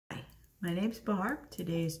My name's Barb.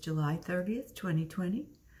 Today is July 30th, 2020.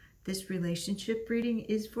 This relationship reading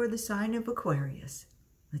is for the sign of Aquarius.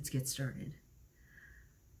 Let's get started.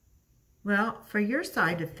 Well, for your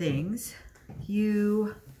side of things,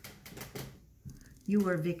 you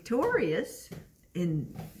were victorious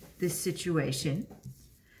in this situation,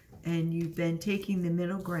 and you've been taking the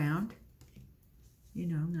middle ground, you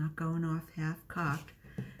know, not going off half-cocked,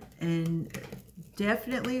 and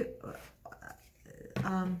definitely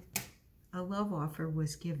a love offer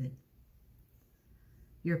was given.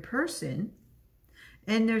 Your person,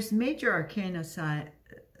 and there's major arcana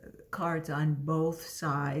cards on both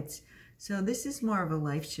sides, so this is more of a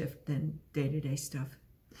life shift than day-to-day stuff.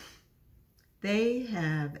 They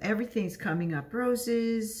have, everything's coming up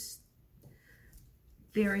roses,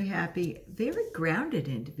 very happy, very grounded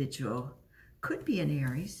individual. Could be an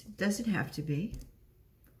Aries, doesn't have to be.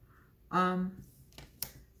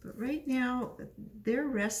 But right now, they're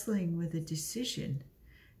wrestling with a decision.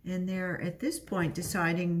 And they're, at this point,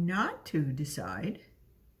 deciding not to decide.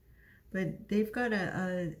 But they've got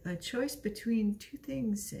a choice between two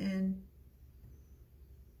things, and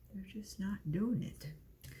they're just not doing it.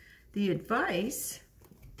 The advice: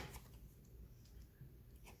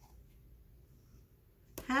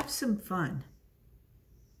 have some fun.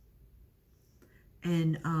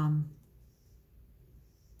 And,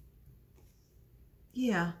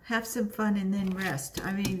 yeah, have some fun and then rest.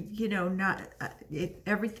 I mean, you know, not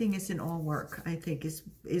everything isn't all work, I think,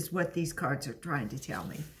 is what these cards are trying to tell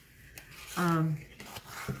me.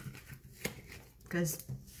 Because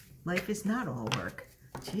life is not all work.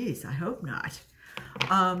 Jeez, I hope not.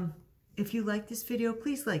 If you like this video,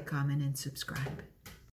 please like, comment, and subscribe.